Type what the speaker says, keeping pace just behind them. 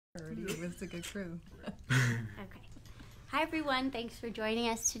It was a good crew. Okay. Hi, everyone. Thanks for joining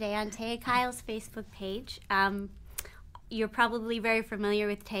us today on Taya Kyle's Facebook page. You're probably very familiar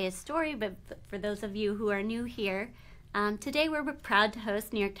with Taya's story, but for those of you who are new here, today we're proud to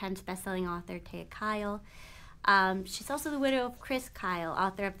host New York Times bestselling author Taya Kyle. She's also the widow of Chris Kyle,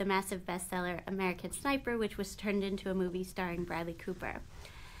 author of the massive bestseller Americanspirit, which was turned into a movie starring Bradley Cooper.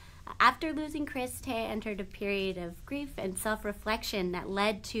 After losing Chris, Taya entered a period of grief and self-reflection that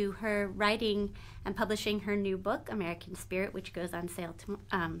led to her writing and publishing her new book, Americanspirit, which goes on sale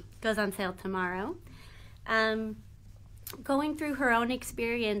tomorrow. Going through her own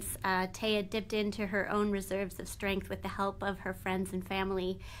experience, Taya dipped into her own reserves of strength with the help of her friends and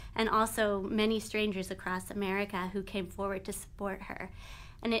family, and also many strangers across America who came forward to support her.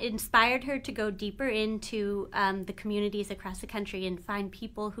 And it inspired her to go deeper into the communities across the country and find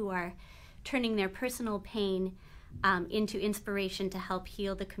people who are turning their personal pain into inspiration to help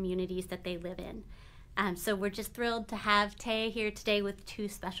heal the communities that they live in. So we're just thrilled to have Taya here today with two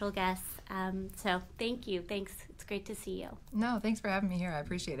special guests. So thank you. Thanks. It's great to see you. No, thanks for having me here. I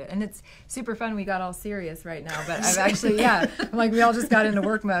appreciate it. And it's super fun. We got all serious right now, but I've actually, like we all just got into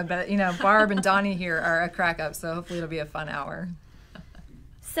work mode. But, Barb and Donnie here are a crack up, so hopefully it'll be a fun hour.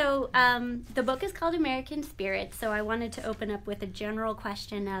 So the book is called Americanspirit, so I wanted to open up with a general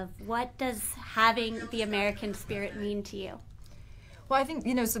question of what does having the American spirit mean to you? Well, I think,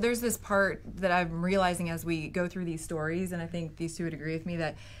 so there's this part that I'm realizing as we go through these stories, and I think these two would agree with me,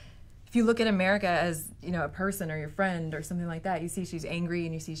 that if you look at America as, a person or your friend or something like that, you see she's angry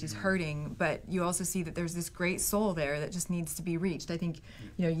and you see she's hurting, but you also see that there's this great soul there that just needs to be reached. I think,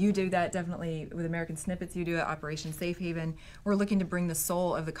 you do that definitely with American Snippets, you do it, Operation Safe Haven. We're looking to bring the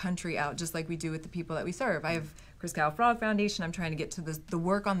soul of the country out, just like we do with the people that we serve. I have Chris Kyle Frog Foundation. I'm trying to get to the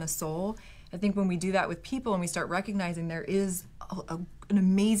work on the soul. I think when we do that with people and we start recognizing there is an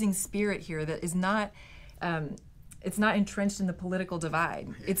amazing spirit here that is not, it's not entrenched in the political divide.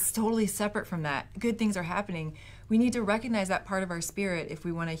 It's totally separate from that. Good things are happening. We need to recognize that part of our spirit if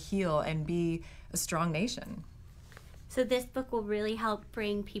we want to heal and be a strong nation. So this book will really help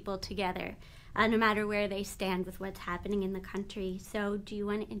bring people together, no matter where they stand with what's happening in the country. So do you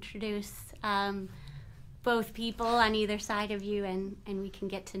want to introduce both people on either side of you, and we can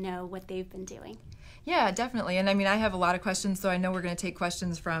get to know what they've been doing? Yeah, definitely. And I have a lot of questions, so I know we're going to take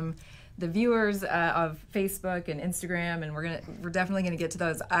questions from the viewers of Facebook and Instagram, and we're definitely going to get to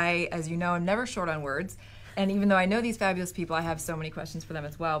those. I, as you know, I'm never short on words, and even though I know these fabulous people, I have so many questions for them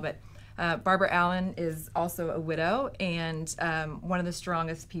as well. But Barbara Allen is also a widow and one of the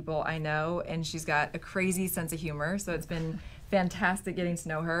strongest people I know, and she's got a crazy sense of humor, so it's been fantastic getting to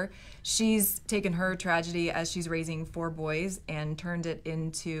know her. She's taken her tragedy as she's raising 4 boys and turned it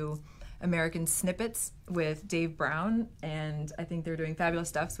into American Snippets with Dave Brown, and I think they're doing fabulous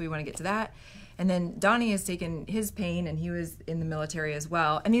stuff, so we want to get to that. And then Donnie has taken his pain, and he was in the military as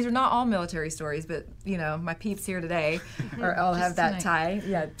well. And these are not all military stories, but my peeps here today, or I'll have that tie.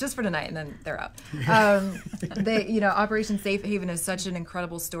 Yeah, just for tonight, and then they're up. Operation Safe Haven is such an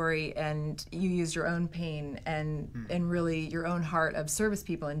incredible story, and you used your own pain and really your own heart of service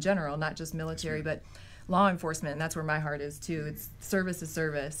people in general, not just military, but law enforcement, and that's where my heart is too. It's service is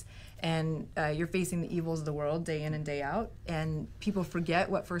service. And you're facing the evils of the world day in and day out, and people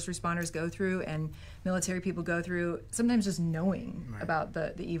forget what first responders go through and military people go through. Sometimes just knowing about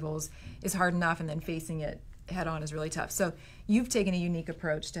the evils is hard enough, and then facing it head on is really tough. So you've taken a unique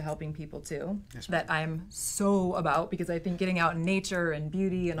approach to helping people too, that I'm so about, because I think getting out in nature and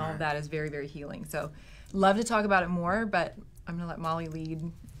beauty and all of that is very, very healing. So love to talk about it more, but I'm going to let Molly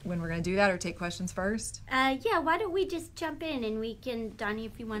lead when we're going to do that, or take questions first? Yeah, why don't we just jump in, and we can, Donnie,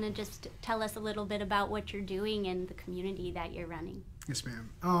 if you want to just tell us a little bit about what you're doing and the community that you're running. Yes,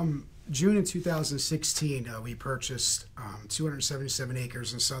 ma'am. June in 2016, we purchased 277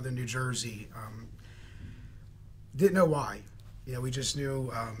 acres in southern New Jersey. Didn't know why. We just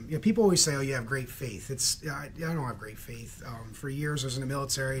knew, people always say, oh, you have great faith. I don't have great faith. For years I was in the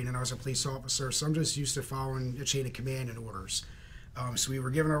military, and then I was a police officer, so I'm just used to following a chain of command and orders. So we were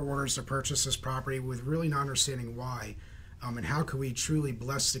given our orders to purchase this property with really not understanding why, and how could we truly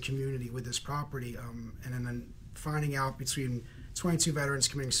bless the community with this property, and then finding out between 22 veterans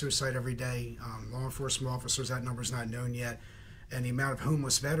committing suicide every day, law enforcement officers, that number's not known yet, and the amount of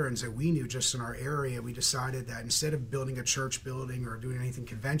homeless veterans that we knew just in our area, we decided that instead of building a church building or doing anything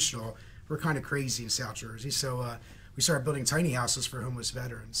conventional, we're kind of crazy in South Jersey, so we started building tiny houses for homeless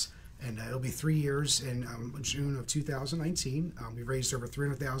veterans. And it'll be 3 years in June of 2019. We raised over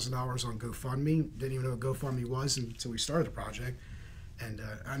 $300,000 on GoFundMe. Didn't even know what GoFundMe was until we started the project.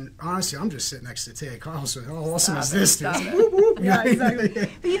 And honestly, I'm just sitting next to Taya Kyle, so how awesome is this? Dude? Like, whoop, whoop. Yeah, exactly.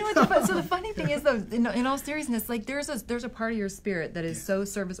 But you know what? So the funny thing is, though, in all seriousness, like there's a part of your spirit that is so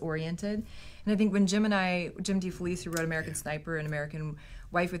service oriented. And I think when Jim D. Felice, who wrote American Sniper and American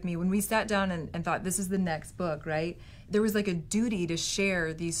Wife with me, when we sat down and thought this is the next book, right? There was like a duty to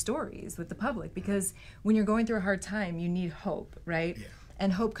share these stories with the public, because when you're going through a hard time, you need hope, right? Yeah.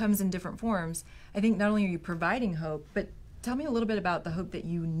 And hope comes in different forms. I think not only are you providing hope, but tell me a little bit about the hope that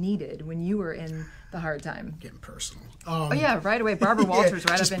you needed when you were in the hard time. Getting personal. Oh yeah, right away. Barbara Walters,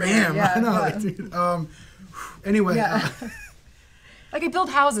 right just up in bam. here. Yeah, I know, dude. Anyway. Yeah. Like I build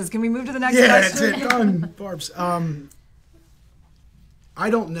houses. Can we move to the next question? question? Yeah, it's done, Barb's. I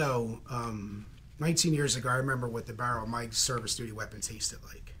don't know. 19 years ago, I remember what the barrel of my service duty weapon tasted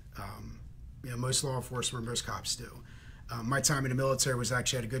like. Most law enforcement, most cops do. My time in the military was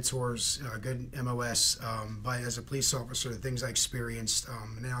actually had good tours, good MOS, but as a police officer, the things I experienced,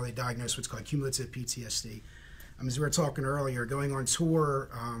 now they diagnose what's called cumulative PTSD. As we were talking earlier, going on tour,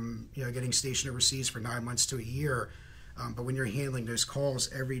 getting stationed overseas for 9 months to a year, but when you're handling those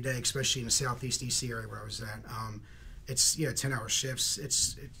calls every day, especially in the Southeast DC area where I was at, it's 10-hour shifts.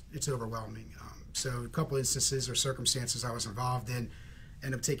 It's overwhelming. So a couple instances or circumstances I was involved in,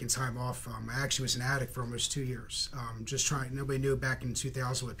 ended up taking time off. I actually was an addict for almost 2 years. Nobody knew back in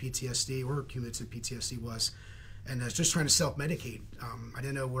 2000 what PTSD or cumulative PTSD was, and I was just trying to self-medicate. I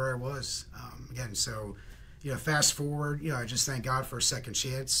didn't know where I was. Fast forward, I just thank God for a second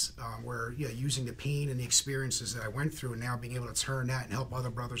chance, where using the pain and the experiences that I went through, and now being able to turn that and help other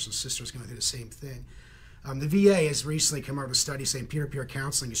brothers and sisters going through the same thing. The VA has recently come out with a study saying peer-to-peer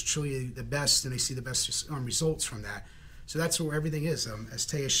counseling is truly the best, and they see the best results from that. So that's where everything is. As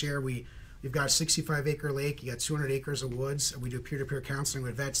Taya shared, we've got a 65-acre lake. You got 200 acres of woods. We do peer-to-peer counseling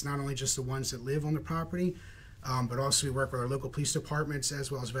with vets, not only just the ones that live on the property, but also we work with our local police departments as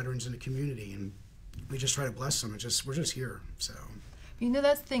well as veterans in the community, and we just try to bless them. We're just here. So.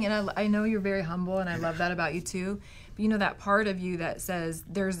 That's the thing, and I know you're very humble, and I love that about you too. But that part of you that says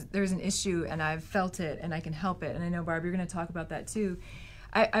there's an issue, and I've felt it, and I can help it. And I know, Barb, you're going to talk about that too.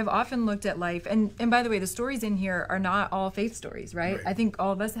 I've often looked at life, and by the way, the stories in here are not all faith stories, right? I think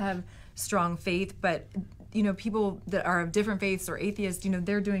all of us have strong faith, but people that are of different faiths or atheists,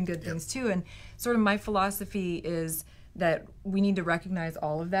 they're doing good things too. And sort of my philosophy is that we need to recognize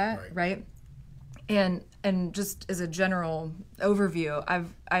all of that, right? And just as a general overview,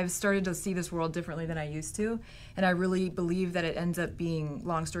 I've started to see this world differently than I used to, and I really believe that it ends up being,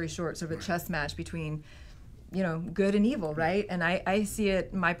 long story short, sort of a chess match between good and evil, right? And I see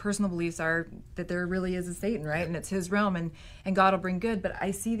it, my personal beliefs are that there really is a Satan, right? And it's his realm, and God will bring good. But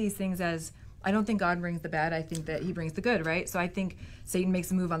I see these things as, I don't think God brings the bad, I think that he brings the good, right? So I think Satan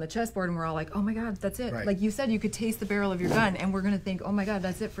makes a move on the chessboard, and we're all like, oh my God, that's it. Right. Like you said, you could taste the barrel of your gun, and we're going to think, oh my God,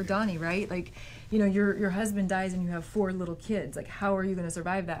 that's it for Donnie, right? Like, your husband dies and you have 4 little kids. Like, how are you going to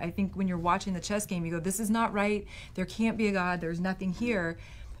survive that? I think when you're watching the chess game, you go, this is not right. There can't be a God. There's nothing here.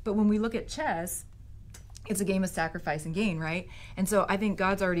 But when we look at chess, it's a game of sacrifice and gain, right? And so I think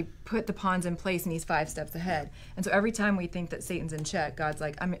God's already put the pawns in place, and he's 5 steps ahead. And so every time we think that Satan's in check, God's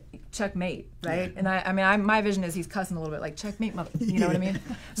like, checkmate, right? And my vision is he's cussing a little bit, like, checkmate, mother. You know what I mean?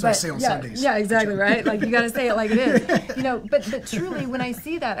 So I say on Sundays. Yeah, exactly, right? Like, you got to say it like it is. But truly, when I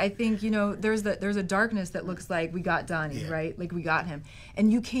see that, I think, there's a darkness that looks like we got Donnie, right? Like, we got him.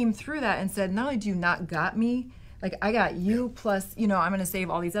 And you came through that and said, not only do you not got me, like, I got you plus, I'm going to save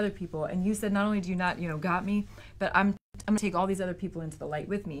all these other people. And you said, not only do you not, got me, but I'm going to take all these other people into the light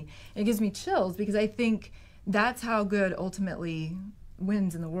with me. And it gives me chills, because I think that's how good ultimately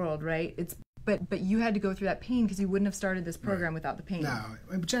wins in the world, right? But you had to go through that pain, because you wouldn't have started this program without the pain.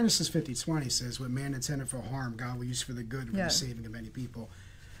 No. Genesis 50:20 says, what man intended for harm, God will use for the good, for the saving of many people.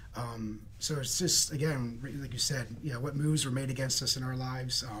 So it's just, again, like you said, what moves were made against us in our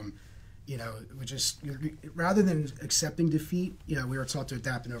lives. We just, rather than accepting defeat, we were taught to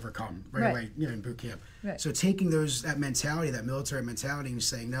adapt and overcome away, in boot camp. Right. So taking that mentality, that military mentality, and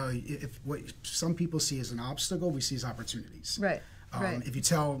saying, no, if what some people see as an obstacle, we see as opportunities. Right. If you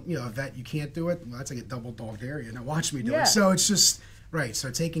tell, a vet you can't do it, well, that's like a double dog area. Now watch me do it. So it's just,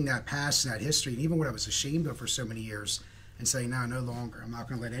 so taking that past and that history, and even what I was ashamed of for so many years, and saying, no longer. I'm not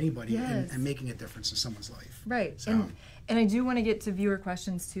going to let anybody, and making a difference in someone's life. Right. So. And I do want to get to viewer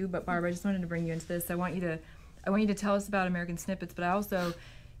questions too, but Barbara, I just wanted to bring you into this. I want you to tell us about American Snippets, but I also,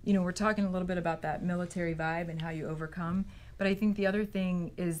 we're talking a little bit about that military vibe and how you overcome. But I think the other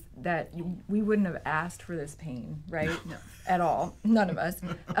thing is that we wouldn't have asked for this pain, right? No. At all. None of us.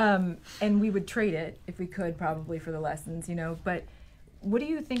 And we would trade it if we could, probably, for the lessons, But what do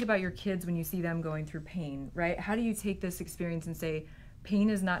you think about your kids when you see them going through pain, right? How do you take this experience and say, pain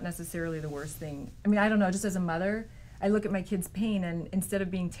is not necessarily the worst thing. I mean, I don't know, just as a mother, I look at my kid's pain, and instead of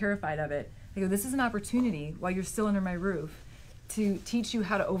being terrified of it, I go, this is an opportunity while you're still under my roof to teach you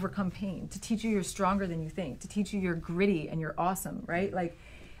how to overcome pain, to teach you you're stronger than you think, to teach you you're gritty and you're awesome, right? Like,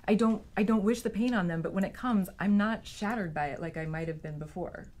 I don't wish the pain on them, but when it comes, I'm not shattered by it like I might have been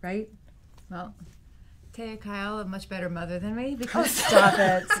before, right? Well, Taya Kyle, a much better mother than me, Oh, because stop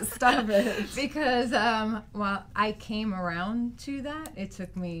it, stop it. because well, I came around to that. It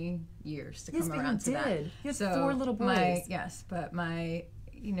took me years to Yes, come but around you to that. did. You have 4 little boys. Yes, but my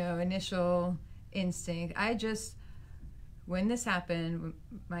initial instinct, when this happened, when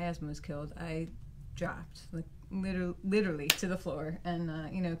my husband was killed, I dropped, like literally to the floor, and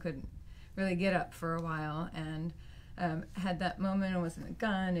couldn't really get up for a while, and had that moment. It wasn't a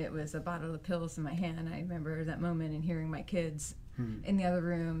gun, it was a bottle of pills in my hand. I remember that moment and hearing my kids in the other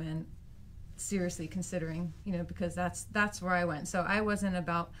room, and seriously considering, because that's where I went. So I wasn't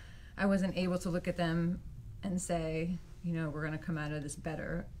able to look at them and say, we're going to come out of this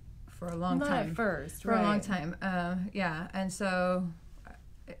better for a long time. Not at first, for a long time. And so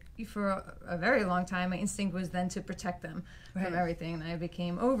for a very long time, my instinct was then to protect them from everything, and I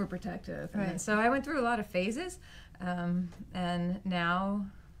became overprotective. And so I went through a lot of phases, and now,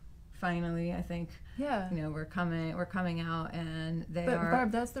 finally, I think, we're coming out, and they are. But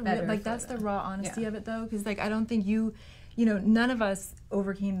Barb, that's the better that's the them. raw honesty of it, though, because I don't think none of us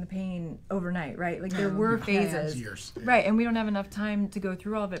overcame the pain overnight, right? Like, there were phases, Years. right? And we don't have enough time to go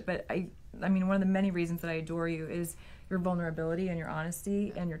through all of it. But I mean, one of the many reasons that I adore you is your vulnerability and your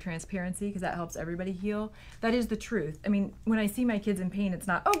honesty and your transparency, because that helps everybody heal. That is the truth. I mean, when I see my kids in pain, it's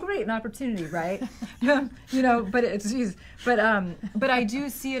not, oh great, an opportunity, right? But it's, geez. But I do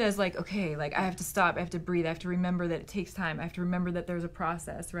see it as like, okay, like I have to stop, I have to breathe, I have to remember that it takes time, I have to remember that there's a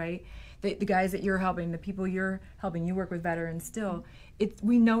process, right? The guys that you're helping, the people you're helping, you work with veterans still,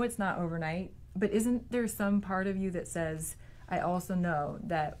 we know it's not overnight, but isn't there some part of you that says, I also know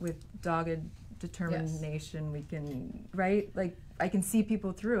that with dogged determination, we can, right? Like, I can see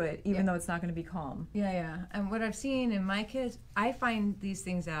people through it, even though it's not going to be calm. Yeah. And what I've seen in my kids, I find these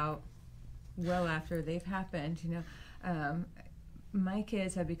things out well after they've happened. My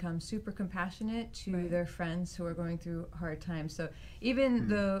kids have become super compassionate to their friends who are going through hard times. So even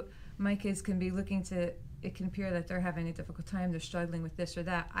though my kids can be it can appear that they're having a difficult time, they're struggling with this or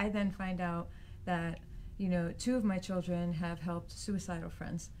that, I then find out that, 2 of my children have helped suicidal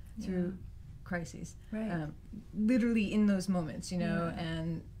friends through crises, literally in those moments,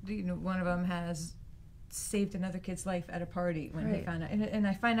 and one of them has saved another kid's life at a party when they found out, and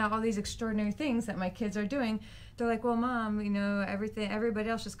I find out all these extraordinary things that my kids are doing. They're like, well, Mom, everybody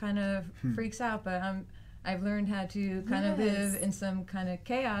else just kind of freaks out, but I've learned how to kind of live in some kind of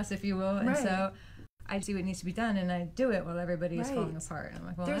chaos, if you will, and so I see what needs to be done, and I do it while everybody is falling apart. And I'm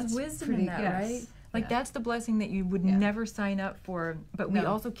like, well, there's that's wisdom in that, right? Like, that's the blessing that you would never sign up for, but we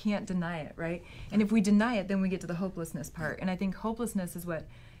also can't deny it, right? And if we deny it, then we get to the hopelessness part. And I think hopelessness is what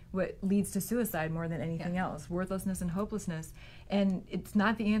leads to suicide more than anything else. Worthlessness and hopelessness. And it's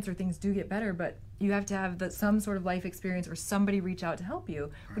not the answer. Things do get better, but you have to have some sort of life experience or somebody reach out to help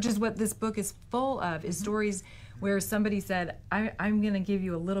you, which is what this book is full of, is stories where somebody said, I'm going to give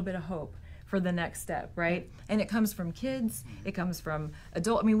you a little bit of hope for the next step, right? And it comes from kids, it comes from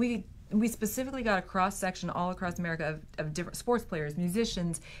adults. I mean, we specifically got a cross-section all across America of different sports players,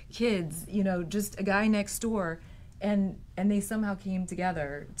 musicians, kids, just a guy next door, and they somehow came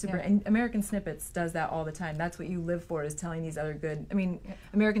together to bring, and American Snippets does that all the time. That's what you live for, is telling these other good,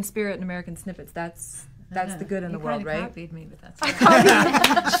 Americanspirit and American Snippets, that's the good in the world, right? You copied me, but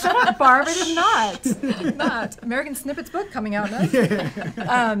that's Shut up, Barb, I did not. American Snippets book coming out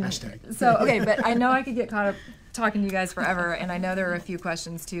next. So, okay, but I know I could get caught up talking to you guys forever, and I know there are a few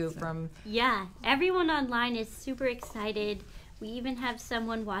questions too from... Yeah, everyone online is super excited. We even have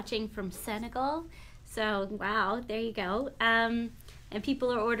someone watching from Senegal, so wow, there you go. And people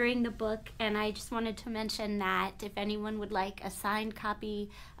are ordering the book, and I just wanted to mention that if anyone would like a signed copy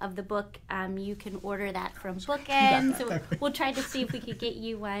of the book, you can order that from Bookends. So we'll try to see if we could get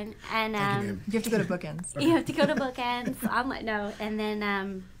you one. And you have to go to Bookends. You have to go to Bookends. I'll let know. And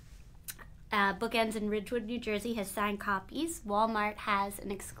then Bookends in Ridgewood, New Jersey has signed copies. Walmart has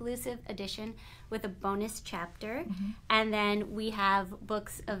an exclusive edition with a bonus chapter. And then we have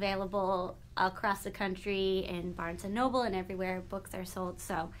books available across the country in Barnes & Noble and everywhere books are sold.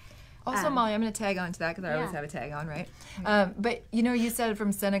 So, also, Molly, I'm going to tag on to that because I always have a tag on, right? But, you said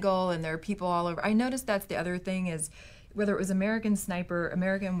from Senegal and there are people all over. I noticed that's the other thing is, whether it was American Sniper,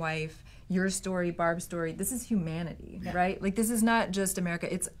 American Wife, your story, Barb's story, this is humanity, right? Like, this is not just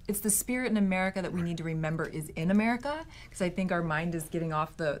America. It's the spirit in America that we need to remember is in America, because I think our mind is getting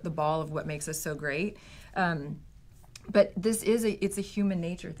off the ball of what makes us so great. But this is it's a human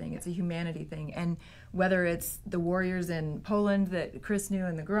nature thing. It's a humanity thing. And whether it's the warriors in Poland that Chris knew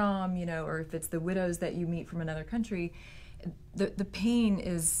in the Grom, you know, or if it's the widows that you meet from another country, the pain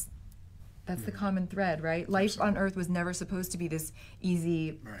is, that's the common thread, right? Life on Earth was never supposed to be this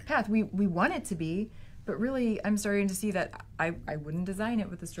easy path. We want it to be, but really I'm starting to see that I wouldn't design it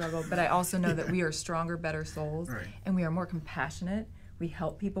with the struggle, but I also know that we are stronger, better souls, and we are more compassionate. We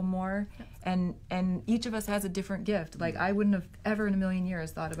help people more, and each of us has a different gift. Like, I wouldn't have ever in a million years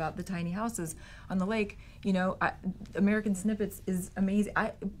thought about the tiny houses on the lake. You know, American Snippets is amazing.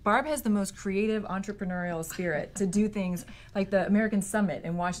 Barb has the most creative entrepreneurial spirit to do things like the American Summit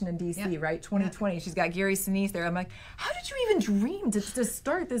in Washington, D.C., right? 2020. She's got Gary Sinise there. I'm like, how did you even dream to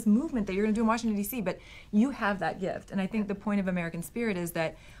start this movement that you're going to do in Washington, D.C.? But you have that gift. And I think the point of American Spirit is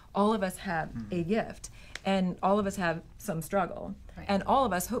that all of us have a gift. And all of us have some struggle. And all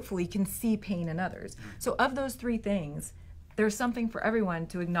of us, hopefully, can see pain in others. So of those three things, there's something for everyone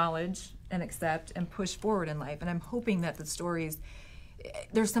to acknowledge and accept and push forward in life. And I'm hoping that the stories,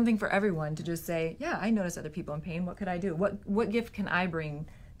 there's something for everyone to just say, yeah, I notice other people in pain. What could I do? What gift can I bring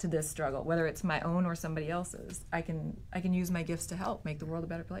to this struggle? Whether it's my own or somebody else's. I can use my gifts to help make the world a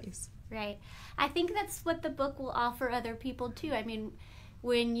better place. Right. I think that's what the book will offer other people, too. I mean,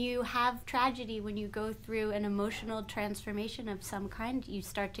 when you have tragedy, when you go through an emotional transformation of some kind, you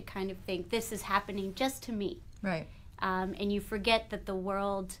start to kind of think, this is happening just to me. Right. And you forget that the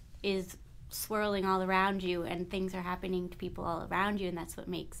world is swirling all around you and things are happening to people all around you, and that's what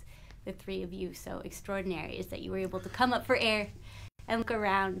makes the three of you so extraordinary, is that you were able to come up for air and look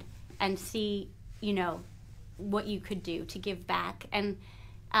around and see, you know, what you could do to give back. And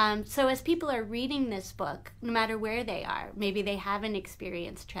so as people are reading this book, no matter where they are, maybe they haven't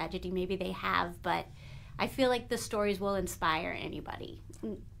experienced tragedy, maybe they have, but I feel like the stories will inspire anybody,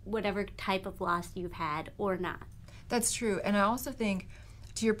 whatever type of loss you've had or not. That's true. And I also think,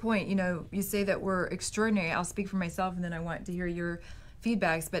 to your point, you know, you say that we're extraordinary. I'll speak for myself, and then I want to hear your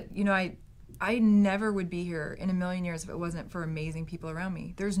feedbacks. But, you know, I never would be here in a million years if it wasn't for amazing people around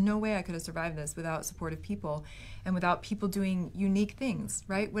me. There's no way I could have survived this without supportive people and without people doing unique things,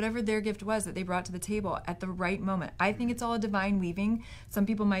 right? Whatever their gift was that they brought to the table at the right moment. I think it's all a divine weaving. Some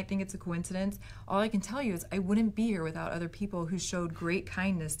people might think it's a coincidence. All I can tell you is I wouldn't be here without other people who showed great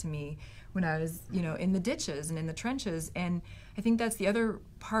kindness to me when I was, you know, in the ditches and in the trenches. And I think that's the other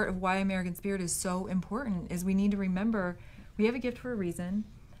part of why American Spirit is so important, is we need to remember we have a gift for a reason,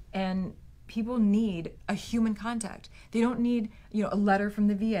 and people need a human contact. They don't need, you know, a letter from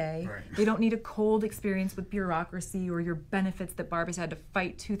the VA. Right. They don't need a cold experience with bureaucracy or your benefits that Barb has had to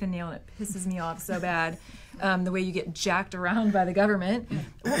fight tooth and nail, and it pisses me off so bad, the way you get jacked around by the government.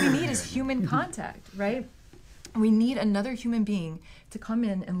 What we need is human contact, right? We need another human being to come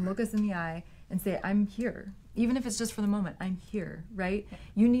in and look us in the eye and say, I'm here. Even if it's just for the moment, I'm here, right?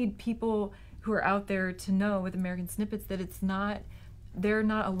 You need people who are out there to know with American Snippets that they're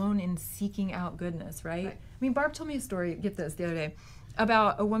not alone in seeking out goodness, right? I mean, Barb told me a story, get this, the other day,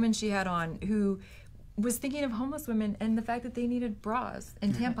 about a woman she had on who was thinking of homeless women and the fact that they needed bras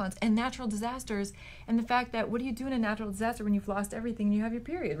and tampons and natural disasters, and the fact that what do you do in a natural disaster when you've lost everything and you have your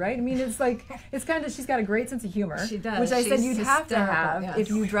period, right? I mean, it's like, it's kind of, she's got a great sense of humor. She does. Which I said you'd have to have yes. if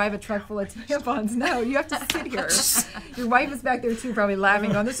you drive a truck full of tampons. No, you have to sit here. Your wife is back there too, probably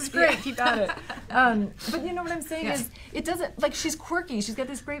laughing, going, this is great, keep at it. But you know what I'm saying is, it doesn't, like, she's quirky, she's got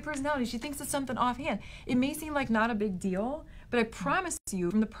this great personality, she thinks of something offhand. It may seem like not a big deal, but I promise you,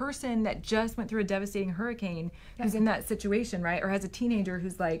 from the person that just went through a devastating hurricane, who's in that situation, right, or has a teenager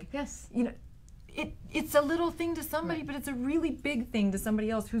who's like, you know, it's a little thing to somebody, but it's a really big thing to somebody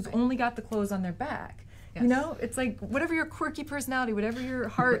else who's only got the clothes on their back. You know, it's like, whatever your quirky personality, whatever your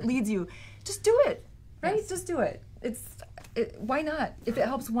heart leads you, just do it, right? Just do it. Why not? If it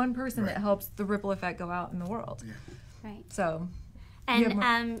helps one person, it helps the ripple effect go out in the world. Right. So.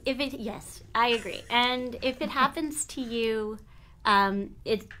 And yes, I agree. And if it happens to you,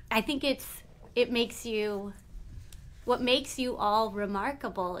 I think it makes you, what makes you all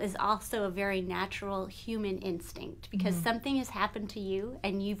remarkable is also a very natural human instinct, because something has happened to you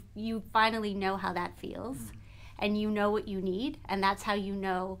and you finally know how that feels, and you know what you need, and that's how you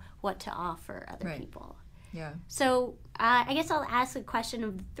know what to offer other people. Yeah. So I guess I'll ask a question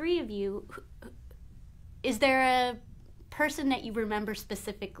of the three of you. Is there a person that you remember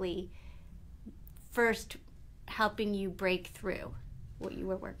specifically first helping you break through what you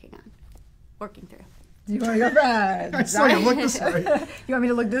were working through? You want to go back? I saw you look this way. You want me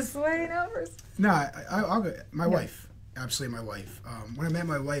to look this way now first? No, I'll go. My wife, absolutely my wife. When I met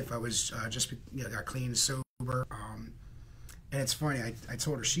my wife, I was just got clean, sober. And it's funny, I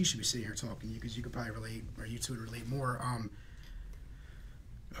told her she should be sitting here talking to you because you could probably relate, or you two would relate more. Oh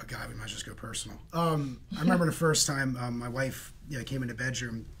God, we might just go personal. I remember the first time my wife came in the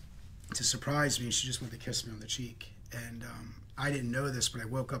bedroom to surprise me, and she just went to kiss me on the cheek. And I didn't know this, but I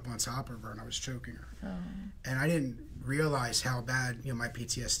woke up on top of her and I was choking her. Oh. And I didn't realize how bad my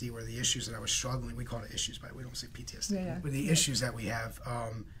PTSD were, the issues that I was struggling. We call it issues, but we don't say PTSD. But the issues that we have.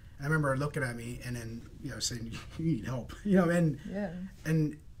 And I remember her looking at me and then saying, "You need help," and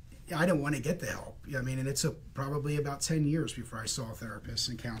I didn't want to get the help. I mean, and it took probably about 10 years before I saw therapists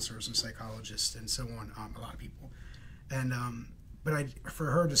and counselors and psychologists and so on. A lot of people, and but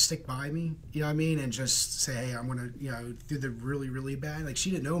for her to stick by me, and just say, "Hey, I'm gonna," through the really, really bad. Like, she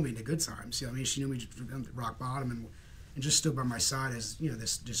didn't know me in the good times. She knew me from rock bottom and just stood by my side as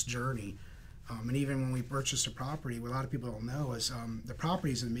this journey. And even when we purchased a property, what a lot of people don't know is the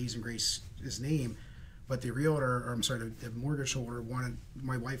property is Amazing Grace's name, but the the mortgage holder wanted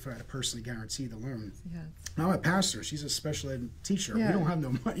my wife and I to personally guarantee the loan. Yeah. Now, I'm a pastor. She's a special ed teacher. Yeah. We don't have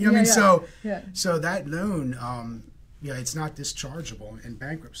no money. So that loan, it's not dischargeable in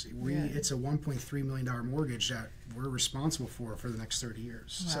bankruptcy. It's a $1.3 million mortgage that we're responsible for the next 30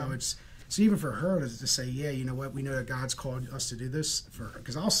 years. Wow. So even for her to say, yeah, you know what, we know that God's called us to do this,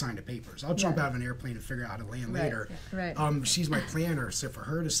 because I'll sign the papers. I'll jump out of an airplane and figure out how to land later. Right. She's my planner. So for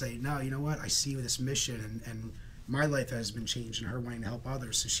her to say, no, you know what, I see this mission, and my life has been changed, and her wanting to help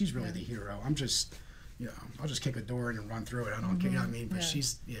others. So she's really the hero. I'm just, I'll just kick a door in and run through it. I don't care, But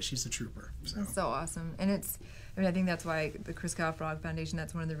she's the trooper. So. That's so awesome. And I think that's why the Chris Frog Foundation,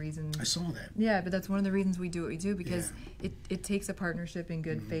 that's one of the reasons. I saw that. Yeah, but that's one of the reasons we do what we do, because it takes a partnership in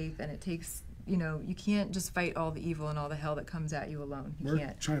good faith, and it takes, you can't just fight all the evil and all the hell that comes at you alone. We're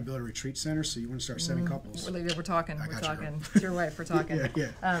trying to build a retreat center, so you want to start sending couples. We're talking. It's your wife, we're talking.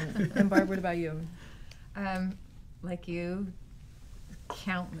 And Barb, what about you? Like you,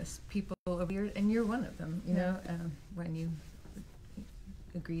 countless people over here, and you're one of them, when you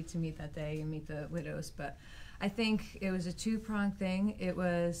agreed to meet that day and meet the widows. But I think it was a two-pronged thing. It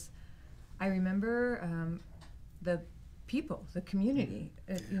was, I remember the people, the community,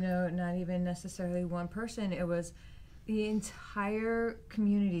 not even necessarily one person. It was the entire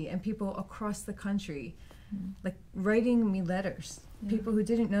community and people across the country, like writing me letters. People who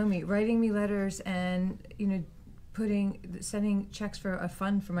didn't know me, writing me letters and, sending checks for a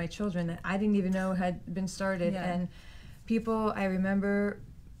fund for my children that I didn't even know had been started. Yeah. And people, I remember,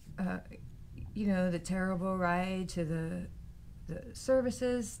 the terrible ride to the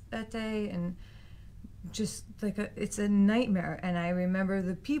services that day, and just like it's a nightmare. And I remember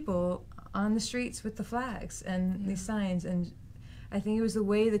the people on the streets with the flags and the signs, and I think it was the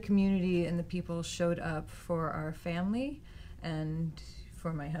way the community and the people showed up for our family and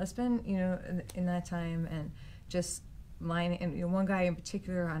for my husband, in that time, and just lining, and one guy in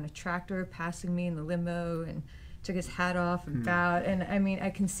particular on a tractor passing me in the limo and took his hat off and bowed, and I mean, I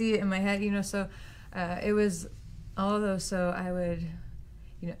can see it in my head, so it was all of those. So I would,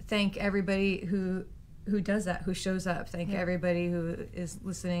 thank everybody who does that, who shows up. Thank everybody who is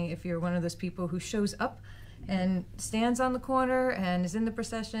listening. If you're one of those people who shows up and stands on the corner and is in the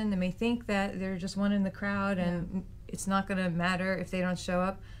procession, they may think that they're just one in the crowd, and it's not going to matter if they don't show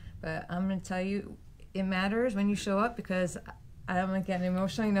up. But I'm going to tell you, it matters when you show up, because I'm not getting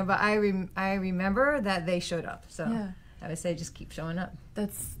emotional, but I remember that they showed up. So I would say just keep showing up.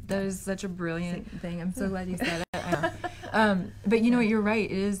 That is such a brilliant thing. I'm so glad you said it. But you're right.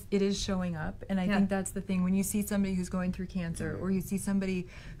 It is showing up, and I think that's the thing. When you see somebody who's going through cancer, or you see somebody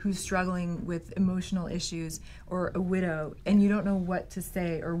who's struggling with emotional issues, or a widow, and you don't know what to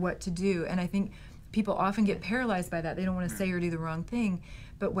say or what to do, and I think people often get paralyzed by that. They don't want to say or do the wrong thing.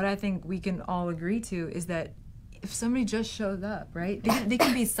 But what I think we can all agree to is that if somebody just shows up, right, they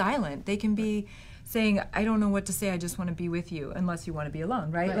can be silent. They can be saying, I don't know what to say, I just want to be with you, unless you want to be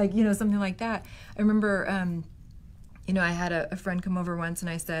alone, right? Like, something like that. I remember, I had a friend come over once, and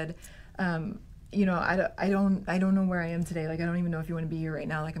I said, I don't know where I am today. Like, I don't even know if you want to be here right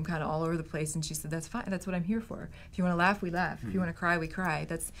now. Like, I'm kind of all over the place. And she said, that's fine. That's what I'm here for. If you want to laugh, we laugh. If you want to cry, we cry.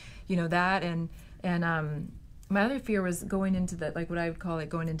 That's, that. And my other fear was going into what I would call it,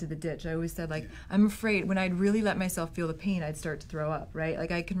 going into the ditch. I always said, I'm afraid when I'd really let myself feel the pain, I'd start to throw up, right?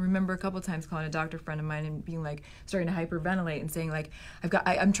 Like, I can remember a couple of times calling a doctor friend of mine and being starting to hyperventilate and saying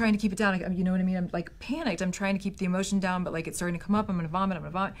I'm trying to keep it down. You know what I mean? I'm panicked. I'm trying to keep the emotion down, but it's starting to come up. I'm going to vomit.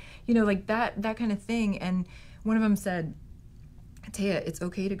 that kind of thing. And one of them said, Taya, it's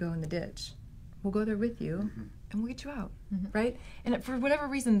okay to go in the ditch. we'll go there with you, and we'll get you out, right? And for whatever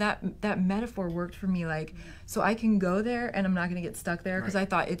reason, that metaphor worked for me, like, so I can go there and I'm not going to get stuck there, because I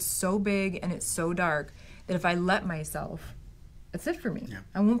thought it's so big and it's so dark that if I let myself, that's it for me.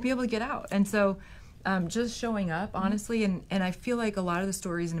 I won't be able to get out. And so just showing up, honestly, and I feel like a lot of the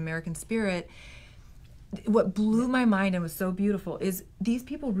stories in Americanspirit, what blew my mind and was so beautiful is these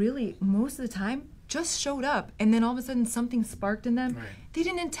people really, most of the time, just showed up, and then all of a sudden something sparked in them. They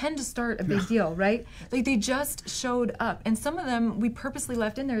didn't intend to start a big deal, right? Like, they just showed up. And some of them we purposely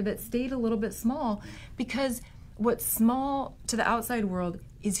left in there that stayed a little bit small, because what's small to the outside world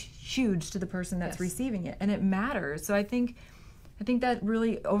is huge to the person that's receiving it, and it matters. So I think that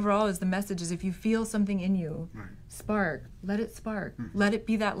really overall is the message, is if you feel something in you spark, let it spark. Let it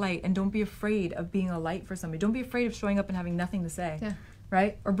be that light, and don't be afraid of being a light for somebody. Don't be afraid of showing up and having nothing to say,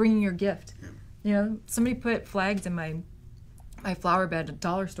 right? Or bringing your gift. You know, somebody put flags in my flower bed at a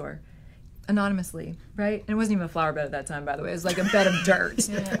dollar store anonymously, right? And it wasn't even a flower bed at that time, by the way. It was like a bed of dirt.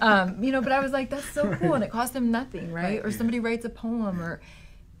 You know, but I was like, that's so cool, and it cost them nothing, right? Or somebody writes a poem, or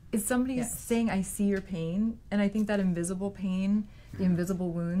is somebody saying, I see your pain. And I think that invisible pain, the invisible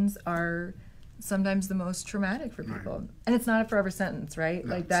wounds, are sometimes the most traumatic for people. And it's not a forever sentence, right?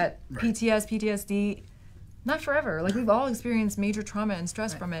 No, like that PTSD, not forever. Like, we've all experienced major trauma and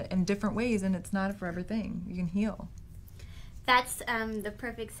stress from it in different ways, and it's not a forever thing. You can heal. That's the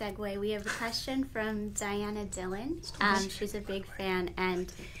perfect segue. We have a question from Diana Dillon. She's a big fan,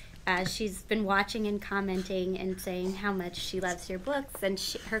 and she's been watching and commenting and saying how much she loves your books. And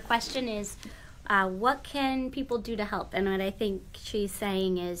her question is, what can people do to help? And what I think she's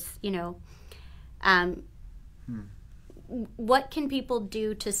saying is, you know, what can people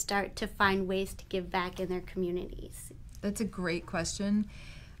do to start to find ways to give back in their communities? That's a great question.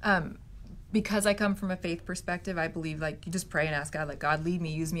 Because I come from a faith perspective, I believe, like, you just pray and ask God, like, God, lead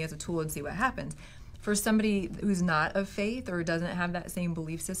me, use me as a tool, and see what happens. For somebody who's not of faith or doesn't have that same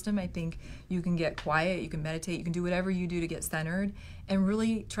belief system, I think you can get quiet, you can meditate, you can do whatever you do to get centered, and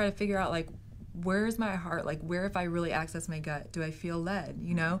really try to figure out, like, where's my heart? Like, where, if I really access my gut, do I feel led,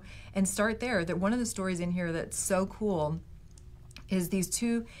 you know? And start there. That one of the stories in here that's so cool is these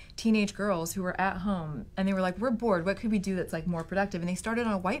two teenage girls who were at home, and they were like, we're bored, what could we do that's, like, more productive? And they started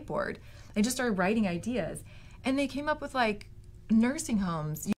on a whiteboard. They just started writing ideas, and they came up with, like, nursing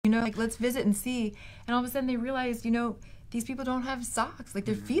homes, you know, like, let's visit and see. And all of a sudden they realized, you know, these people don't have socks, like,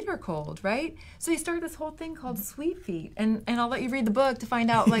 their feet are cold, right? So they started this whole thing called Sweet Feet, and I'll let you read the book to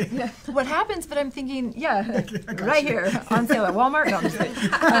find out, like, what happens. But I'm thinking, right here on sale at Walmart. No, I'm just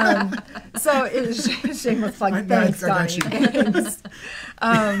kidding. So it's shameless plug. Thanks, Donnie.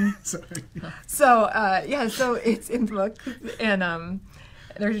 So it's in the book, and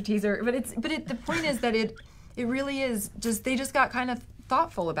there's a teaser. But the point is that it really is just, they just got kind of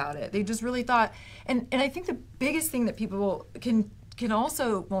thoughtful about it. They just really thought, and I think the biggest thing that people can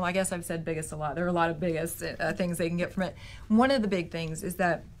also, well, I guess I've said biggest a lot. There are a lot of biggest things they can get from it. One of the big things is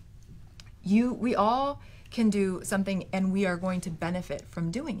that we all can do something, and we are going to benefit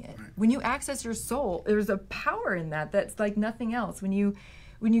from doing it. When you access your soul, there's a power in that that's like nothing else. When you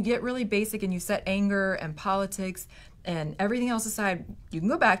get really basic and you set anger and politics and everything else aside, you can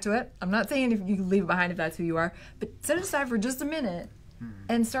go back to it. I'm not saying if you can leave it behind if that's who you are, but set it aside for just a minute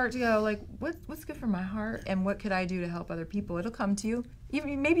and start to go, like, what's good for my heart, and what could I do to help other people? It'll come to you.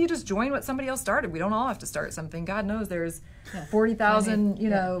 Even maybe you just join what somebody else started. We don't all have to start something. God knows there's 40,000,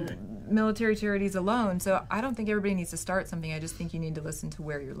 military charities alone. So I don't think everybody needs to start something. I just think you need to listen to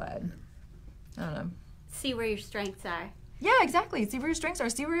where you're led. I don't know. See where your strengths are. Yeah, exactly. See where your strengths are.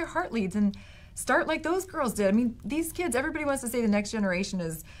 See where your heart leads, and start like those girls did. I mean, these kids, everybody wants to say the next generation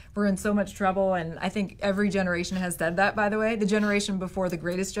we're in so much trouble, and I think every generation has said that, by the way. The generation before the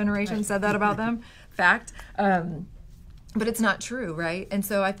greatest generation said that about them. Fact. But it's not true, right? And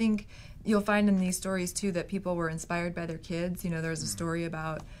so I think you'll find in these stories, too, that people were inspired by their kids. You know, there's a story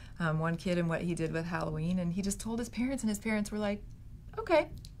about one kid and what he did with Halloween, and he just told his parents, and his parents were like, okay.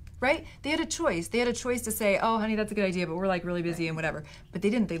 Right? They had a choice. They had a choice to say, oh, honey, that's a good idea, but we're, like, really busy and whatever. But they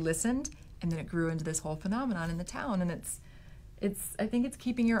didn't. They listened, and then it grew into this whole phenomenon in the town. And I think it's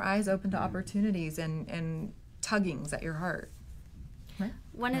keeping your eyes open to opportunities and tuggings at your heart. Right?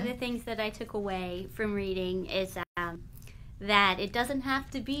 One of the things that I took away from reading is that it doesn't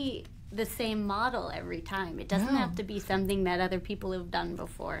have to be the same model every time. It doesn't have to be something that other people have done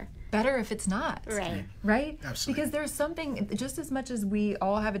before. Better if it's not. Right. Right? Absolutely. Because there's something, just as much as we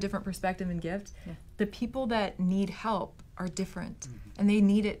all have a different perspective and gift, the people that need help are different, and they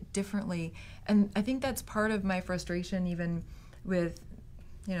need it differently. And I think that's part of my frustration even with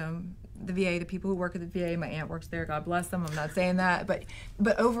you know, the VA, the people who work at the VA. My aunt works there. God bless them. I'm not saying that, but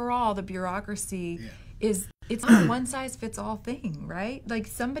overall, the bureaucracy it's not a one size fits all thing, right? Like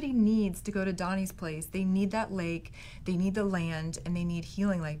somebody needs to go to Donnie's place. They need that lake, they need the land, and they need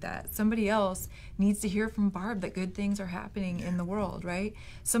healing like that. Somebody else needs to hear from Barb that good things are happening in the world, right?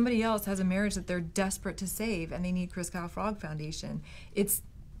 Somebody else has a marriage that they're desperate to save, and they need Chris Kyle Frog Foundation. It's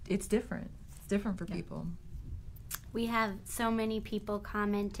different. It's different for people. We have so many people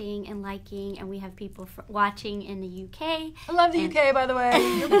commenting and liking, and we have people watching in the UK. I love the UK, by the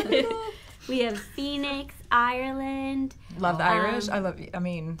way. We have Phoenix, Ireland. Love the Irish. I love. I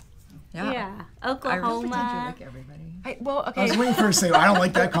mean, yeah. Oklahoma. Like everybody. Okay. I was waiting for her to say, I don't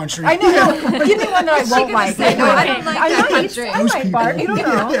like that country. I know. Give me one that I won't like. Say, no, I don't like that country. I like Barb. You don't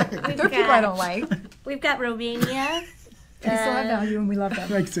know. There are people I don't like. We've got Romania. We still have value, and we love them.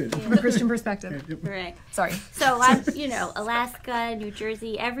 Like it. From a Christian perspective. Correct. Sorry. So, Alaska, New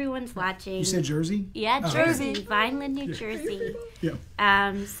Jersey, everyone's watching. You said Jersey? Yeah, Oh, Jersey, okay. Vineland, New Jersey.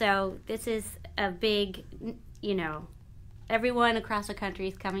 Yeah. So this is a big, everyone across the country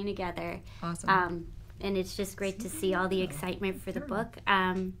is coming together. Awesome. And it's just great to see all the excitement for the book.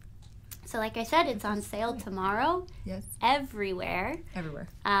 So like I said, it's on sale tomorrow. Yes. Everywhere.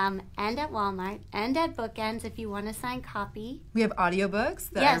 And at Walmart and at Bookends if you want a signed copy. We have audiobooks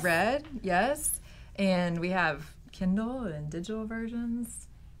that Yes. I read. Yes. And we have Kindle and digital versions.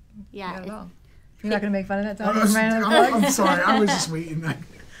 Yeah. We got it all. You're not going to make fun of that, Tom? I'm sorry. I was just waiting. I'm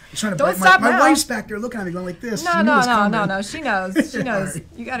trying to Don't bite stop my now. wife's back there looking at me going like this. No. She knows. She knows. Right.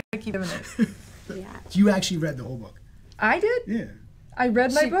 You got to keep doing it. Yeah. You actually read the whole book? I did? Yeah. I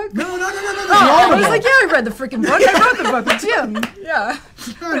read my book? No. Oh, I was like, yeah, I read the freaking book. I wrote the book with Jim. Yeah.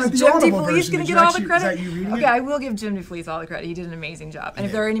 Is Jim DeFelice going to get all the credit? Is that you reading Okay, it? I will give Jim DeFelice all the credit. He did an amazing job. And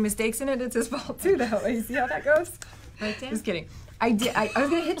if there are any mistakes in it, it's his fault too, though. You see how that goes? Right, Dan? Just kidding. I did. I was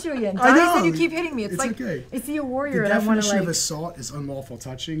going to hit you again. I Donnie said know. you keep hitting me. It's like, okay. I see a warrior The and I want to definition of like... assault is unlawful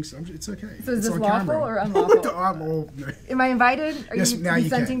touching, so it's okay. So is It's this on lawful camera. or unlawful? Well, Am I invited? Are yes, you now you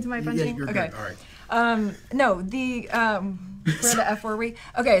consenting can. to my Yeah, punching? you're Okay. good. All right. No, where the F were we?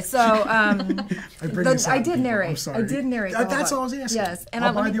 Okay, so I did narrate. I'm sorry. I did narrate. the That's whole all I was book. asking. Yes, and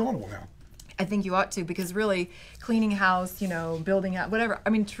I'll buy the Audible now. I think you ought to, because really cleaning house, building out, whatever. I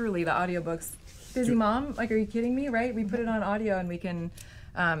mean, truly, the audiobooks. Busy mom, like, are you kidding me? Right? We put it on audio, and we can.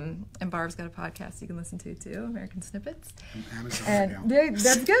 And Barb's got a podcast you can listen to too, American Snippets. Amazon And right now.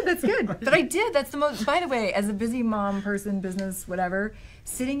 that's good. That's good. But I did. That's the most. By the way, as a busy mom, person, business, whatever,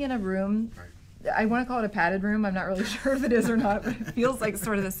 sitting in a room. Right. I want to call it a padded room. I'm not really sure if it is or not, but it feels like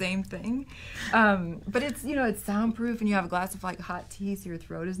sort of the same thing. But it's it's soundproof, and you have a glass of like hot tea, so your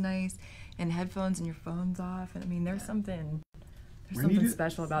throat is nice, and headphones, and your phone's off. And I mean, there's something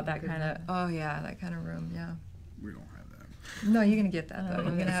special about that kind of. Oh yeah, that kind of room. Yeah. We don't have that. No, you're gonna get that though.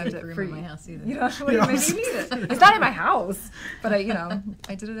 I'm gonna have to room for in my house either. You know, maybe you need it. It's not in my house, but I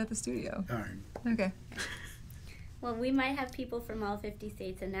did it at the studio. All right. Okay. Well, we might have people from all 50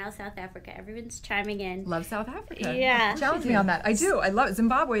 states and now South Africa. Everyone's chiming in. Love South Africa. Yeah. Challenge me on that. I do. I love it.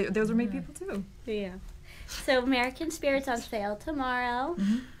 Zimbabwe. Those are my people too. Yeah. So American Spirit's on sale tomorrow.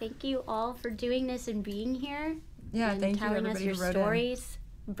 Mm-hmm. Thank you all for doing this and being here. Yeah. And Thank you, telling us everybody your who wrote stories,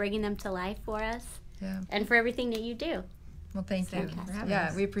 bringing them to life for us, in. Yeah. and for everything that you do. Well, thank you. Fantastic.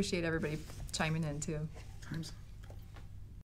 Yeah, we appreciate everybody chiming in too. Time's up.